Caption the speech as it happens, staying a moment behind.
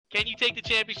Can you take the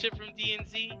championship from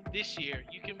DNZ? This year,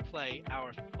 you can play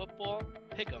our football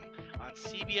pick'em on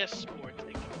CBS Sports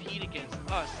and compete against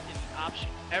us in an option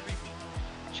every week.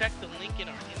 Check the link in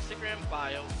our Instagram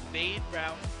bio, Fade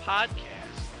Route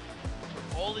Podcast,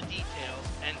 for all the details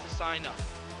and to sign up.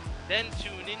 Then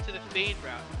tune into the Fade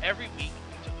Route every week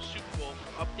until the Super Bowl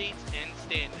for updates and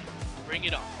standings. Bring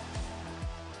it on.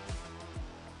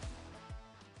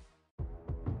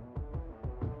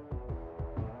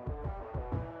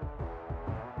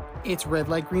 It's Red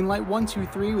Light, Green Light, 1, 2,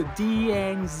 3 with D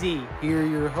and Z. Here are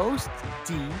your hosts,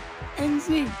 D and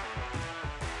Z.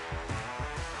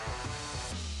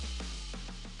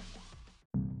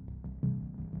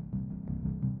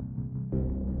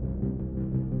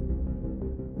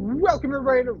 Welcome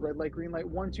everybody to Red Light, Green Light,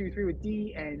 1, 2, 3 with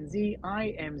D and Z.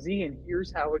 I am Z, and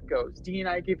here's how it goes. D and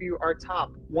I give you our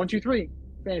top 1, 2, 3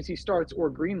 fantasy starts or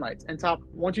green lights, and top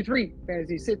 1, 2, 3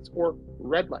 fantasy sits or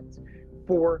red lights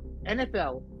for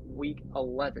NFL Week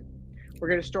 11. We're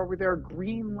going to start with our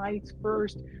green lights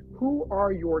first. Who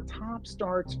are your top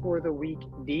starts for the week,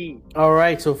 D? All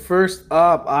right, so first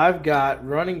up, I've got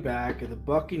running back of the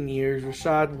Buccaneers,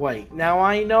 Rachaad White. Now,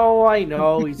 I know,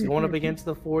 he's going up against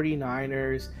the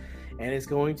 49ers, and it's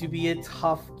going to be a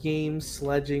tough game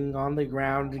sledging on the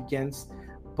ground against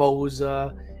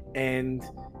Bosa and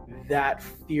that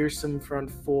fearsome front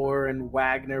four and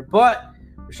Wagner. But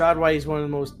Rachaad White is one of the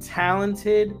most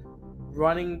talented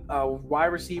running wide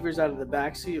receivers out of the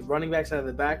backfield, running backs out of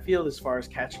the backfield as far as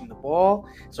catching the ball.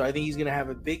 So I think he's going to have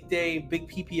a big day, big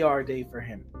PPR day for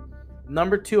him.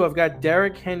 Number 2, I've got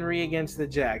Derrick Henry against the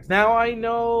Jags. Now I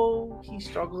know he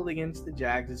struggled against the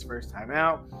Jags his first time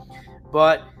out,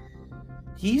 but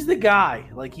he's the guy.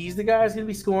 He's the guy that's going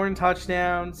to be scoring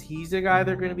touchdowns. He's the guy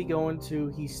they're going to be going to.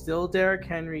 He's still Derrick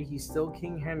Henry. He's still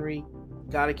King Henry.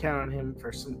 Got to count on him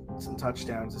for some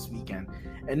touchdowns this weekend.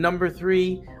 And number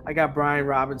 3, I got Brian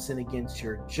Robinson against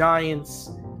your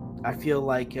Giants. I feel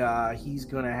like he's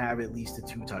going to have at least a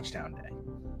 2-touchdown day.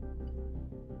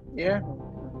 Yeah,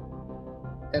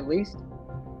 at least.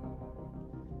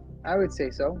 I would say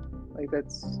so.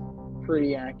 That's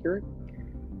pretty accurate.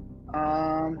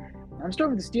 I'm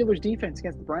starting with the Steelers defense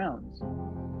against the Browns.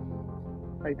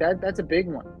 That's a big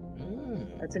one.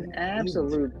 That's an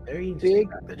absolute big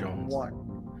one.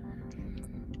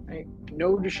 Right?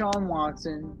 No Deshaun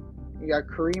Watson. You got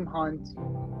Kareem Hunt.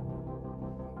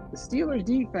 The Steelers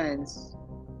defense,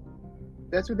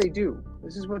 that's what they do.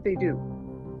 This is what they do.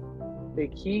 They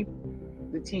keep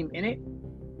the team in it.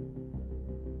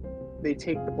 They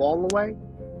take the ball away.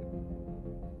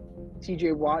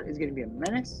 TJ Watt is going to be a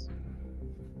menace.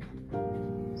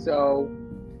 So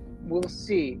we'll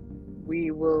see.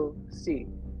 We will see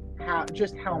how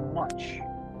much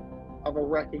of a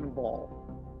wrecking ball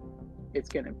it's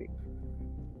going to be.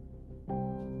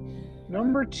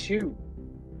 Number 2.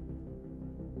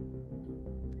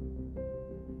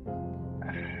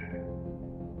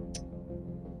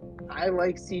 I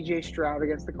like CJ Stroud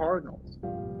against the Cardinals.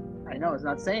 I know it's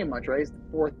not saying much, right? He's the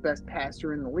 4th best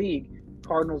passer in the league.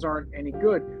 Cardinals aren't any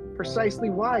good.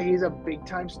 Precisely why he's a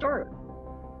big-time starter.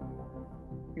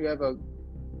 You have a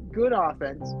good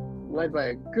offense led by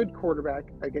a good quarterback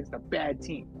against a bad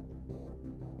team.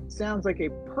 Sounds like a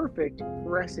perfect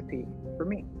recipe for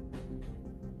me.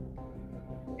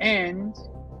 And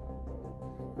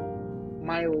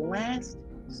my last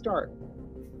start,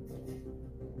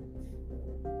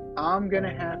 I'm going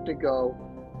to have to go.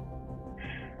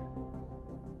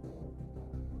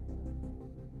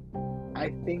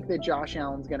 I think that Josh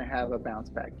Allen's going to have a bounce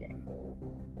back game.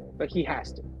 But he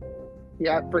has to.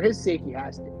 Yeah, for his sake, he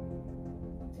has to.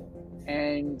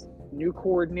 And new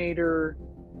coordinator,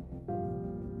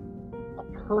 a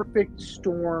perfect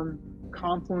storm,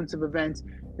 confluence of events.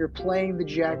 You're playing the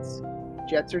Jets.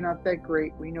 Jets are not that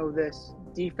great. We know this.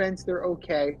 Defense, they're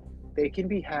okay. They can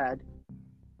be had.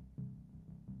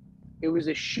 It was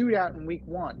a shootout in week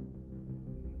 1.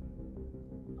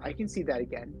 I can see that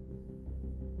again.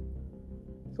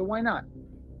 So why not?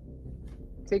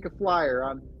 Take a flyer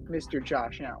on Mr.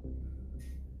 Josh Allen.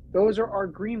 Those are our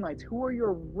green lights. Who are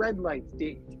your red lights,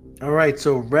 Dave? All right,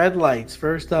 so red lights.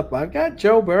 First up, I've got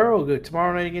Joe Burrow good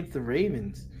tomorrow night against the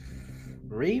Ravens.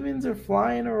 Ravens are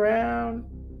flying around.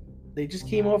 They just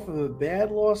came off of a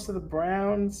bad loss to the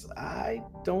Browns. I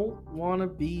don't want to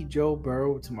be Joe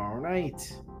Burrow tomorrow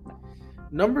night.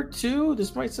 Number 2,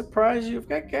 this might surprise you. I've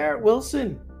got Garrett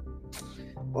Wilson.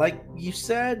 Like you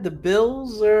said, the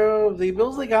Bills, they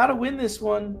got to win this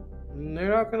one. And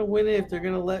they're not going to win it if they're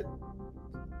going to let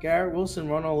Garrett Wilson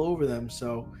run all over them.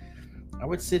 So I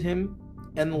would sit him.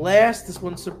 And last, this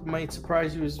one might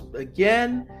surprise you, is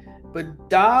again But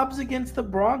Dobbs against the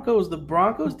Broncos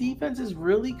defense has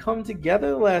really come together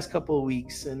the last couple of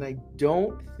weeks, and I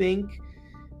don't think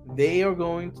I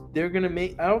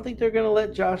don't think they're gonna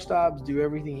let Josh Dobbs do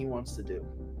everything he wants to do.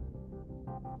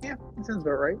 Yeah, that sounds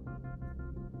about right.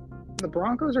 The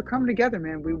Broncos are coming together,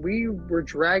 man. We were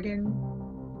dragging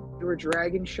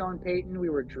Sean Payton, we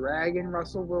were dragging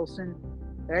Russell Wilson.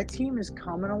 That team is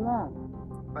coming along.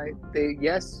 Right?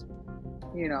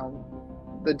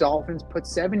 The Dolphins put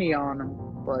 70 on them,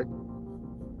 but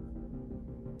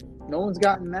no one's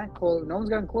gotten that close. No one's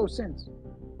gotten close since.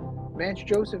 Vance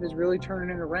Joseph is really turning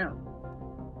it around.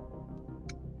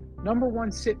 Number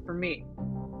one sit for me,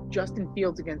 Justin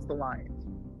Fields against the Lions.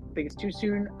 I think it's too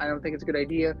soon. I don't think it's a good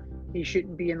idea. He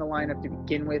shouldn't be in the lineup to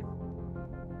begin with.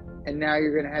 And now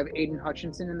you're going to have Aiden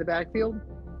Hutchinson in the backfield.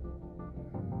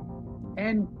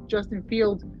 And Justin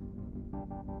Fields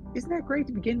isn't that great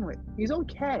to begin with. He's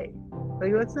okay.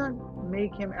 Like, let's not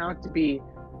make him out to be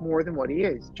more than what he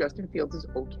is. Justin Fields is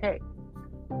okay.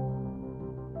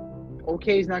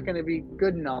 Okay is not going to be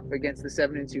good enough against the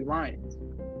 7-2 Lions.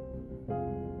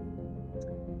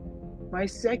 My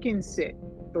second sit,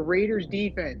 the Raiders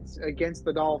defense against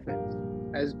the Dolphins.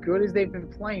 As good as they've been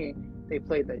playing, they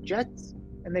played the Jets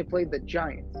and they played the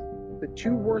Giants, the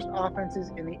two worst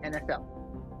offenses in the NFL.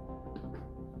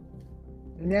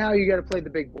 Now you got to play the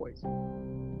big boys.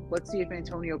 Let's see if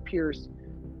Antonio Pierce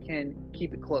can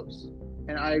keep it close.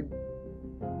 And I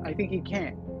think he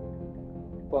can.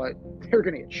 But they're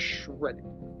going to get shredded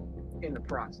in the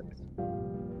process.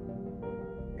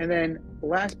 And then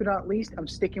last but not least, I'm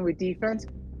sticking with defense.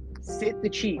 Sit the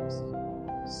Chiefs.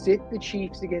 Sit the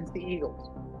Chiefs against the Eagles.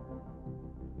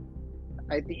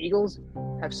 The Eagles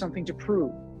have something to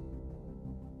prove.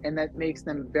 And that makes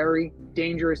them very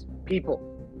dangerous people.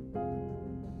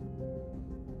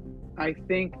 I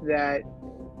think that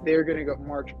they're going to go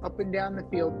march up and down the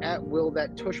field at will.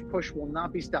 That tush push will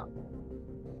not be stopped.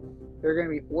 They're going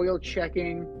to be oil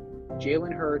checking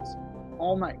Jalen Hurts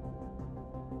all night.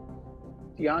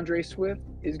 DeAndre Swift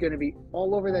is going to be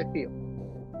all over that field.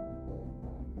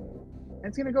 And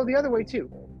it's going to go the other way too.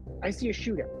 I see a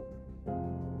shootout.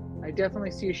 I definitely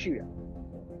see a shootout.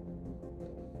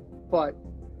 But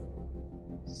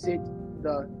sit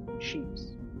the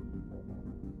Chiefs.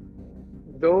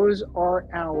 Those are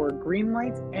our green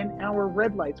lights and our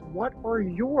red lights. What are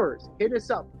yours? Hit us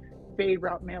up,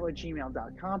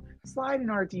 faderoutemail@gmail.com. Slide in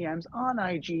our DMs on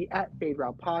IG at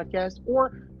FadeRoutePodcast,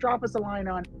 or drop us a line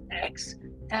on X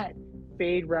at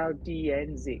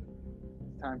FadeRouteDNZ.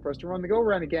 Time for us to run the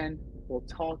go-round again. We'll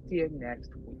talk to you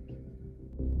next week.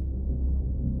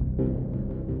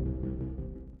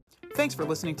 Thanks for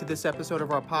listening to this episode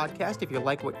of our podcast. If you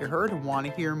like what you heard and want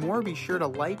to hear more, be sure to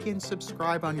like and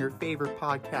subscribe on your favorite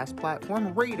podcast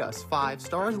platform. Rate us 5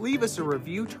 stars, leave us a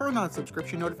review, turn on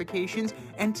subscription notifications,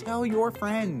 and tell your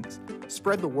friends.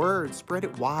 Spread the word, spread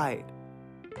it wide.